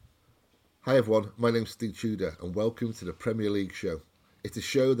Hi everyone, my name's Steve Tudor and welcome to the Premier League show. It's a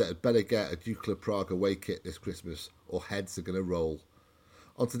show that had better get a Dukla Prague away kit this Christmas or heads are going to roll.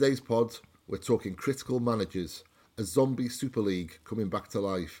 On today's pod, we're talking critical managers, a zombie Super League coming back to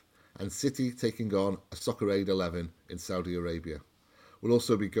life, and City taking on a Soccer Aid 11 in Saudi Arabia. We'll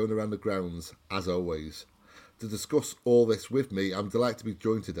also be going around the grounds, as always. To discuss all this with me, I'm delighted to be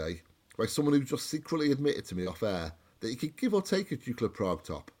joined today by someone who just secretly admitted to me off air that he could give or take a Dukla Prague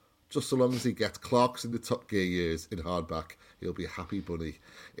top. Just so long as he gets Clark's in the Top Gear years in hardback, he'll be a happy bunny.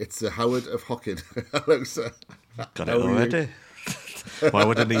 It's Howard of Hockin. Hello, sir. Got it already. Why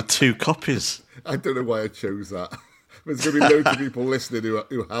would I need two copies? I don't know why I chose that. There's going to be loads of people listening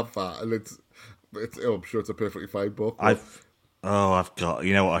who have that, and I'm sure it's a perfectly fine book. I've got,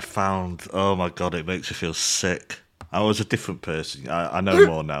 you know what I found? Oh my God, it makes me feel sick. I was a different person. I know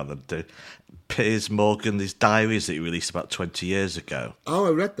more now than I do. Piers Morgan, these diaries that he released about 20 years ago. Oh, I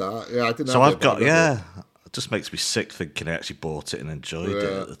read that. Yeah, I didn't. So I've got, it just makes me sick thinking I actually bought it and enjoyed it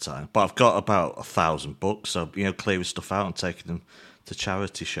at the time. But I've got about 1,000 books, so clearing stuff out and taking them to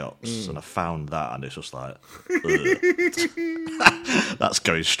charity shops, and I found that, and it's just like, that's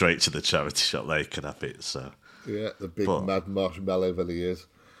going straight to the charity shop. They could have it. So the big mad marshmallow over the years.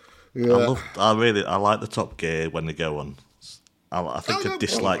 Yeah. I like the Top Gear when they go on. I think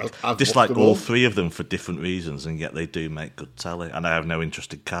I dislike all three of them for different reasons, and yet they do make good telly. And I have no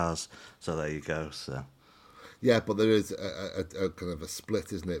interest in cars, so there you go. So yeah, but there is a kind of a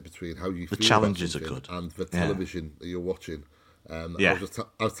split, isn't it, between how you feel the challenges are good and the television that you're watching. I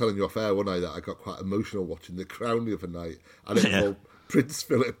was telling you off air one night that I got quite emotional watching The Crown the other night, and it involved Prince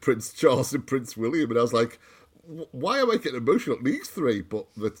Philip, Prince Charles, and Prince William, and I was like, why am I getting emotional at these three? But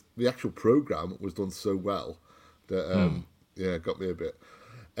the actual programme was done so well that it got me a bit.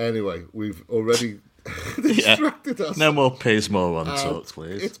 Anyway, we've already distracted us. No more Piers Morgan talk,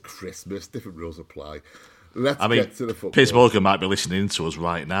 please. It's Christmas, different rules apply. Let's get to the football. Piers Morgan might be listening to us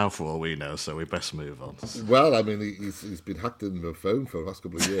right now for all we know, so we best move on. Well, I mean, he's been hacked in the phone for the last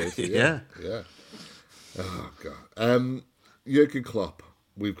couple of years. So yeah. Oh, God. Jurgen Klopp.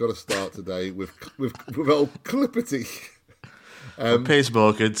 We've got to start today with old Clippity. Piers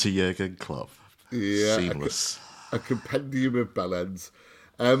Morgan to Jurgen Klopp. Yeah, seamless. A compendium of bellends.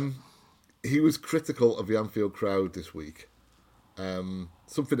 He was critical of the Anfield crowd this week.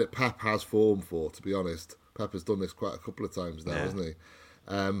 Something that Pep has formed for, to be honest. Pep has done this quite a couple of times now, hasn't he?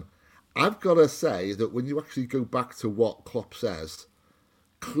 I've got to say that when you actually go back to what Klopp says,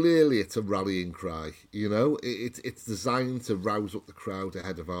 clearly it's a rallying cry. It's designed to rouse up the crowd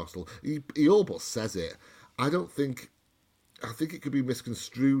ahead of Arsenal. He all but says it. I think it could be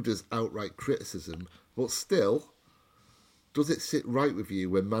misconstrued as outright criticism, but still, does it sit right with you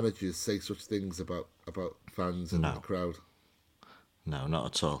when managers say such things about fans and the crowd? No, not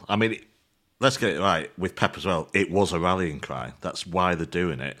at all. I mean, let's get it right with Pep as well. It was a rallying cry. That's why they're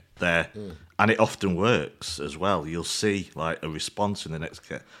doing it. And it often works as well. You'll see like a response in the next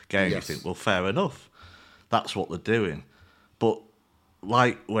game. Yes. You think, well, fair enough. That's what they're doing. But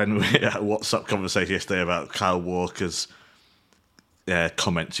like when we had a WhatsApp conversation yesterday about Kyle Walker's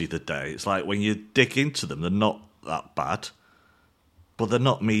comments the other day, it's like when you dig into them, they're not that bad. But they're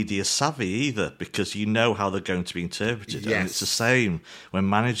not media savvy either, because you know how they're going to be interpreted. Yes. And it's the same when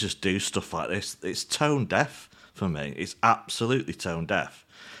managers do stuff like this. It's tone deaf for me. It's absolutely tone deaf.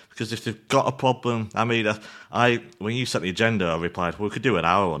 Because if they've got a problem, I mean, when you set the agenda, I replied, well, we could do an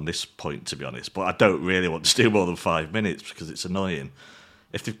hour on this point, to be honest, but I don't really want to do more than 5 minutes because it's annoying.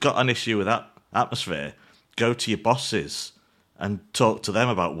 If they've got an issue with that atmosphere, go to your bosses and talk to them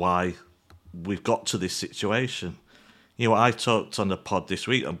about why we've got to this situation. I talked on the pod this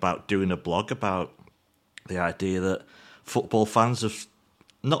week about doing a blog about the idea that football fans of,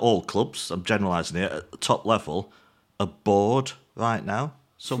 not all clubs, I'm generalising it, at the top level, are bored right now,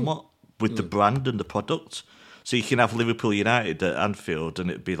 somewhat, with the brand and the product. So you can have Liverpool United at Anfield and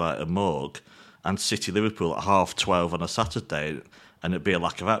it'd be like a morgue, and City Liverpool at 12:30 on a Saturday and it'd be a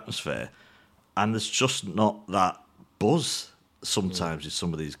lack of atmosphere. And there's just not that buzz sometimes in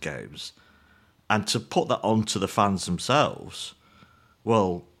some of these games. And to put that onto the fans themselves,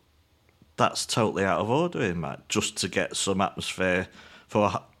 well, that's totally out of order, Matt, just to get some atmosphere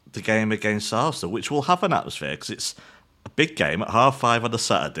for the game against Arsenal, which will have an atmosphere because it's a big game at 5:30 on a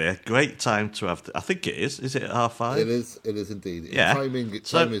Saturday. Great time to have. I think it is. Is it at 5:30? It is indeed. Yeah. Timing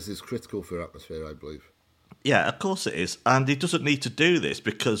is critical for atmosphere, I believe. Yeah, of course it is. And he doesn't need to do this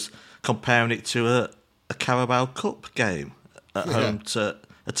because comparing it to a Carabao Cup game at home to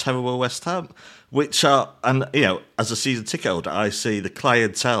a terrible West Ham, which are, and as a season ticket holder, I see the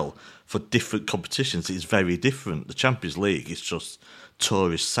clientele for different competitions is very different. The Champions League is just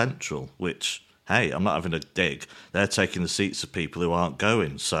tourist central, which, hey, I'm not having a dig. They're taking the seats of people who aren't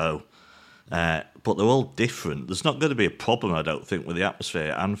going. So, but they're all different. There's not going to be a problem, I don't think, with the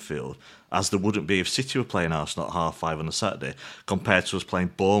atmosphere at Anfield, as there wouldn't be if City were playing Arsenal at 5:30 on a Saturday, compared to us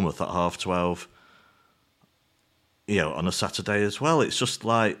playing Bournemouth at 12:30, on a Saturday as well. It's just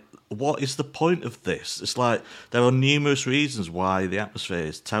like, what is the point of this? It's like there are numerous reasons why the atmosphere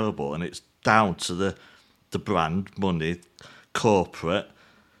is terrible, and it's down to the brand, money, corporate,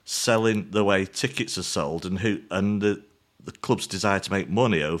 selling the way tickets are sold, and the club's desire to make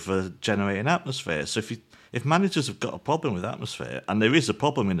money over generating atmosphere. So if managers have got a problem with atmosphere, and there is a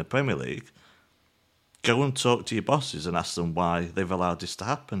problem in the Premier League, go and talk to your bosses and ask them why they've allowed this to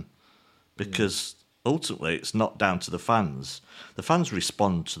happen. Because ultimately it's not down to the fans. The fans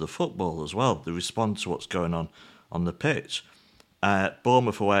respond to the football as well. They respond to what's going on the pitch.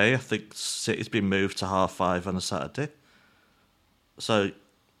 Bournemouth away, I think City's been moved to 5:30 on a Saturday. So,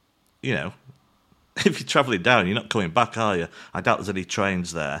 if you're travelling down, you're not coming back, are you? I doubt there's any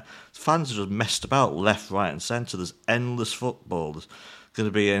trains there. Fans are just messed about left, right and centre. There's endless football. There's going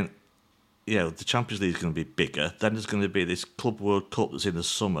to be, the Champions League is going to be bigger. Then there's going to be this Club World Cup that's in the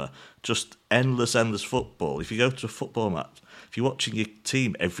summer. Just endless football. If you go to a football match, if you're watching your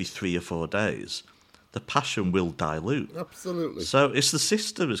team every 3 or 4 days, the passion will dilute. Absolutely. So it's the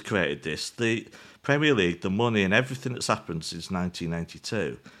system that's created this. The Premier League, the money and everything that's happened since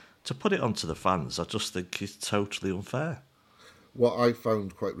 1992, to put it onto the fans, I just think is totally unfair. What I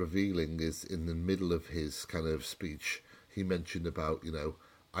found quite revealing is in the middle of his kind of speech, he mentioned about,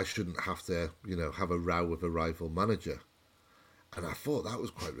 I shouldn't have to, have a row with a rival manager. And I thought that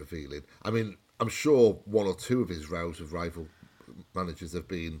was quite revealing. I mean, I'm sure 1 or 2 of his rows with rival managers have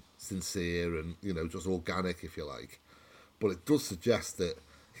been sincere and, just organic, if you like. But it does suggest that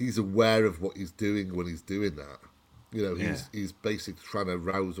he's aware of what he's doing when he's doing that. He's basically trying to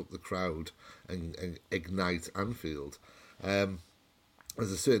rouse up the crowd and ignite Anfield.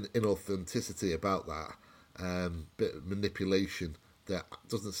 There's a certain inauthenticity about that, bit of manipulation that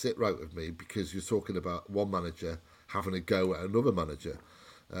doesn't sit right with me, because you're talking about one manager having a go at another manager.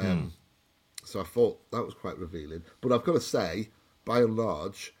 So I thought that was quite revealing. But I've got to say, by and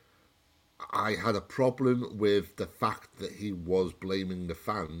large, I had a problem with the fact that he was blaming the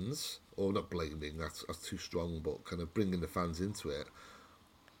fans, or not blaming, that's too strong, but kind of bringing the fans into it.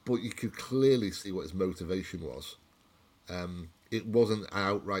 But you could clearly see what his motivation was. It wasn't an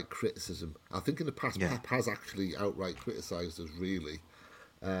outright criticism. I think in the past, Pep has actually outright criticised us, really,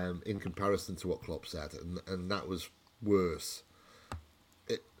 in comparison to what Klopp said, and that was worse.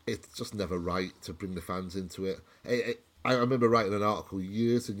 It's just never right to bring the fans into it. I remember writing an article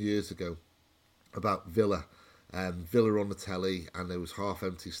years and years ago about Villa. Villa on the telly, and there was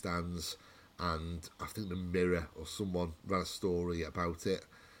half-empty stands, and I think the Mirror or someone ran a story about it,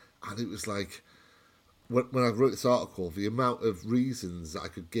 and it was like, when I wrote this article, the amount of reasons that I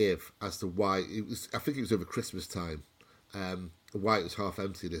could give as to why it was, I think it was over Christmas time, why it was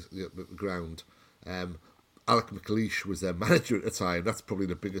half-empty, the ground. Alec McLeish was their manager at the time. That's probably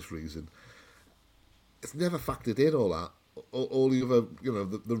the biggest reason. It's never factored in all that. All the other,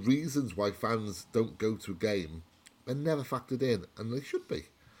 the reasons why fans don't go to a game are never factored in, and they should be.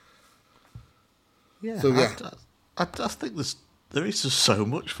 Yeah, so I think there is just so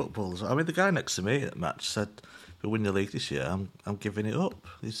much football. I mean, the guy next to me at the match said, "If we win the league this year, I'm giving it up."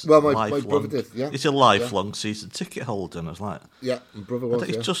 My brother did. Yeah, he's a lifelong season ticket holder, and I was like, "Yeah, my brother was."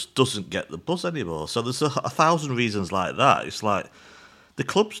 He just doesn't get the buzz anymore. So there's 1,000 reasons like that. It's like the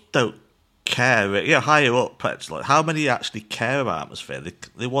clubs don't care. Higher up, perhaps, like how many actually care about atmosphere?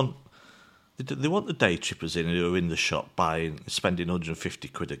 They want the day trippers in who are in the shop spending 150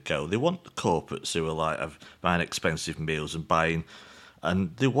 quid a go. They want the corporates who are buying expensive meals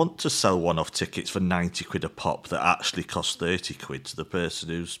and they want to sell one-off tickets for 90 quid a pop that actually cost 30 quid to the person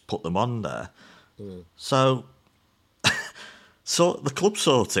who's put them on there. So the club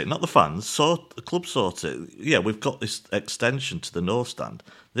sort it, not the fans. So the club sort it. Yeah, we've got this extension to the North Stand.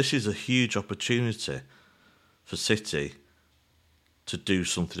 This is a huge opportunity for City to do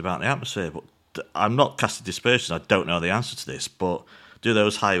something about the atmosphere. But I'm not casting dispersion. I don't know the answer to this. But do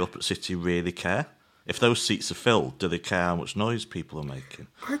those higher up at City really care? If those seats are filled, do they care how much noise people are making?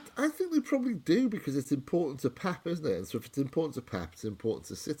 I think they probably do, because it's important to Pep, isn't it? And so if it's important to Pep, it's important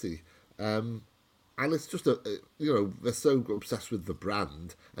to City. And it's just, they're so obsessed with the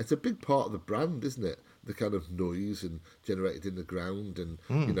brand. It's a big part of the brand, isn't it? The kind of noise and generated in the ground and,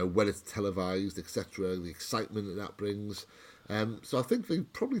 when it's televised, etc., the excitement that brings. So I think they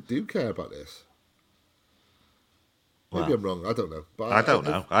probably do care about this. Maybe I'm wrong. I don't know. But I don't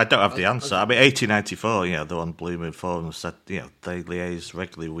know. I don't have the answer. I mean, 1894, the one Blue Moon Forum said, they liaise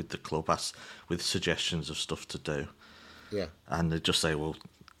regularly with the club, with suggestions of stuff to do. Yeah. And they just say, well,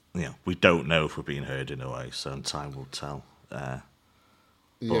 we don't know if we're being heard in a way, so time will tell.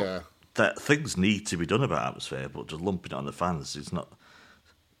 Yeah. That things need to be done about atmosphere, but just lumping it on the fans is not.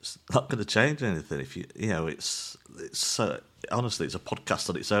 It's not going to change anything. If it's honestly, it's a podcast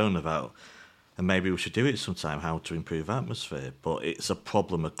on its own about. And maybe we should do it sometime, how to improve atmosphere. But it's a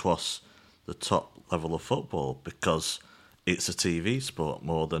problem across the top level of football because it's a TV sport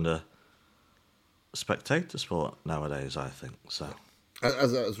more than a spectator sport nowadays, I think. So,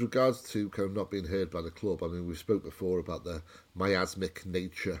 As regards to kind of not being heard by the club, I mean, we spoke before about the miasmic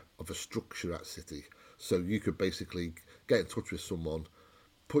nature of a structure at City. So you could basically get in touch with someone,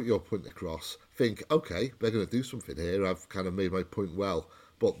 put your point across, think, okay, they're going to do something here. I've kind of made my point well.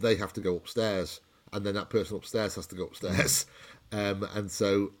 But they have to go upstairs, and then that person upstairs has to go upstairs. And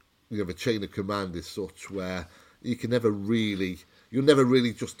so, the chain of command is such where you're never really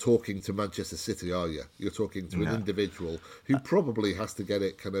just talking to Manchester City, are you? You're talking to an individual who probably has to get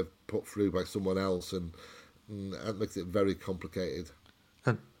it kind of put through by someone else, and that makes it very complicated.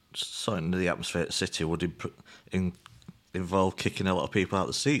 And certainly the atmosphere at City would involve kicking a lot of people out of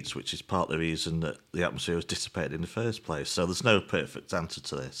the seats, which is part of the reason that the atmosphere was dissipated in the first place. So there's no perfect answer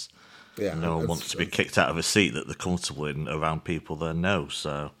to this. Yeah, no one wants to be kicked out of a seat that they're comfortable in around people they know.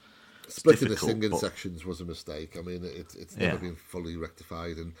 So splitting the singing sections was a mistake. I mean, it's never been fully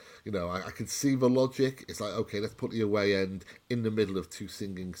rectified. And, I can see the logic. It's like, okay, let's put the away end in the middle of two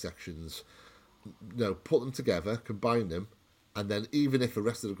singing sections. Put them together, combine them, and then even if the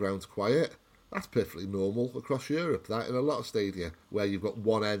rest of the ground's quiet, that's perfectly normal across Europe. That in a lot of stadia where you've got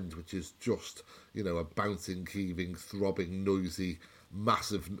one end which is just, a bouncing, heaving, throbbing, noisy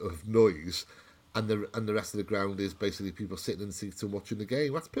mass of noise, and the rest of the ground is basically people sitting in seats and watching the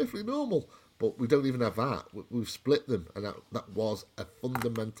game. That's perfectly normal. But we don't even have that. We've split them, and that was a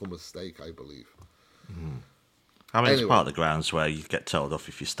fundamental mistake, I believe. Mm. I mean, it's part of the grounds where you get told off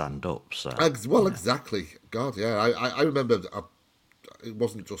if you stand up. So exactly. God, yeah. I remember. It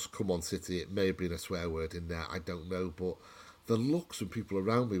wasn't just "come on, City." It may have been a swear word in there. I don't know, but the looks from people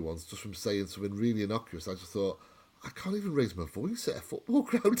around me once, just from saying something really innocuous, I just thought, I can't even raise my voice at a football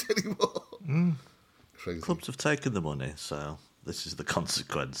ground anymore. Crazy. Clubs have taken the money, so this is the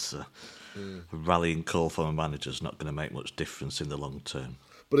consequence. A rallying call from a manager is not going to make much difference in the long term.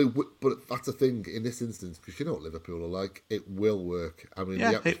 But that's the thing in this instance, because you know what Liverpool are like. It will work. I mean,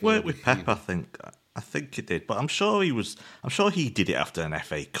 it worked with Pep. I think it did, but I'm sure he did it after an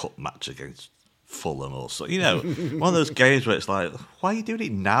FA Cup match against Fulham or so. One of those games where it's like, why are you doing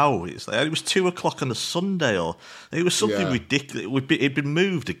it now? It's like it was 2:00 on a Sunday, or it was something ridiculous. It'd been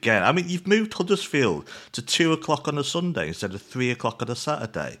moved again. I mean, you've moved Huddersfield to 2:00 on a Sunday instead of 3:00 on a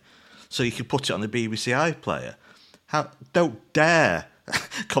Saturday, so you can put it on the BBC iPlayer. Don't dare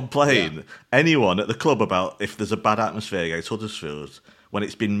complain anyone at the club about if there's a bad atmosphere against Huddersfield when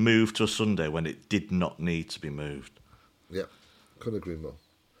it's been moved to a Sunday when it did not need to be moved. Yeah, couldn't agree more.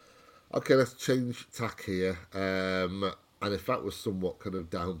 Okay, let's change tack here. And if that was somewhat kind of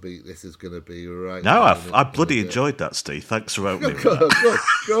downbeat, this is going to be right. No, I bloody enjoyed that, Steve. Thanks for opening me.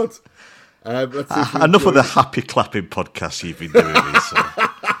 Good. Enough of the happy clapping podcast you've been doing recently.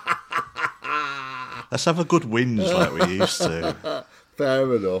 Let's have a good whinge like we used to.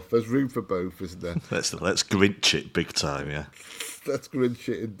 Fair enough. There's room for both, isn't there? Let's Grinch it big time, yeah. Let's Grinch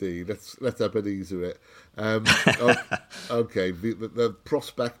it indeed. Let's Ebenezer it. Okay, the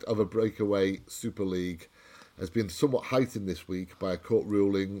prospect of a breakaway Super League has been somewhat heightened this week by a court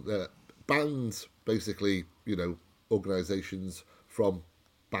ruling that bans basically, organisations from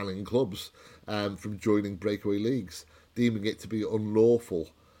banning clubs from joining breakaway leagues, deeming it to be unlawful.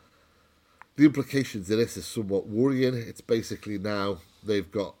 The implications of this is somewhat worrying. It's basically now they've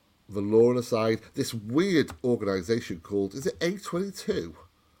got the law on the side. This weird organisation called, is it A22?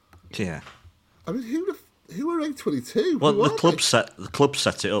 Yeah. I mean, who are A22? Well, the club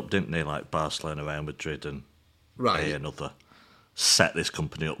set it up, didn't they? Like Barcelona, Real Madrid, and another set this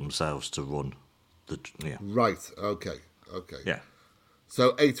company up themselves to run the. Yeah. Right. Okay. Yeah.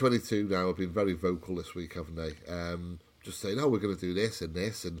 So A22 now have been very vocal this week, haven't they? Just saying, we're going to do this and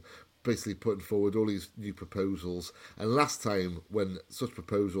this, and basically putting forward all these new proposals. And last time, when such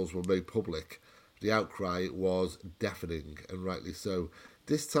proposals were made public, the outcry was deafening, and rightly so.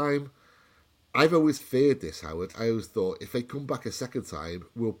 This time, I've always feared this, Howard. I always thought if they come back a second time,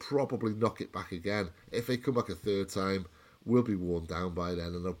 we'll probably knock it back again. If they come back a third time, we'll be worn down by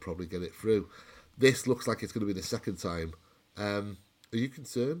then, and they'll probably get it through. This looks like it's going to be the second time. Are you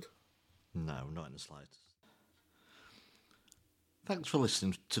concerned? No, not in the slightest. Thanks for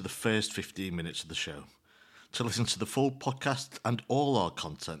listening to the first 15 minutes of the show. To listen to the full podcast and all our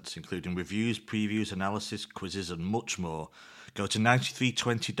contents, including reviews, previews, analysis, quizzes and much more, go to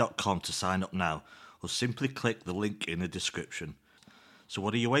 9320.com to sign up now, or simply click the link in the description. So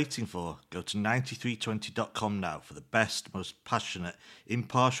what are you waiting for? Go to 9320.com now for the best, most passionate,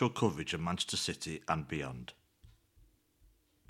 impartial coverage of Manchester City and beyond.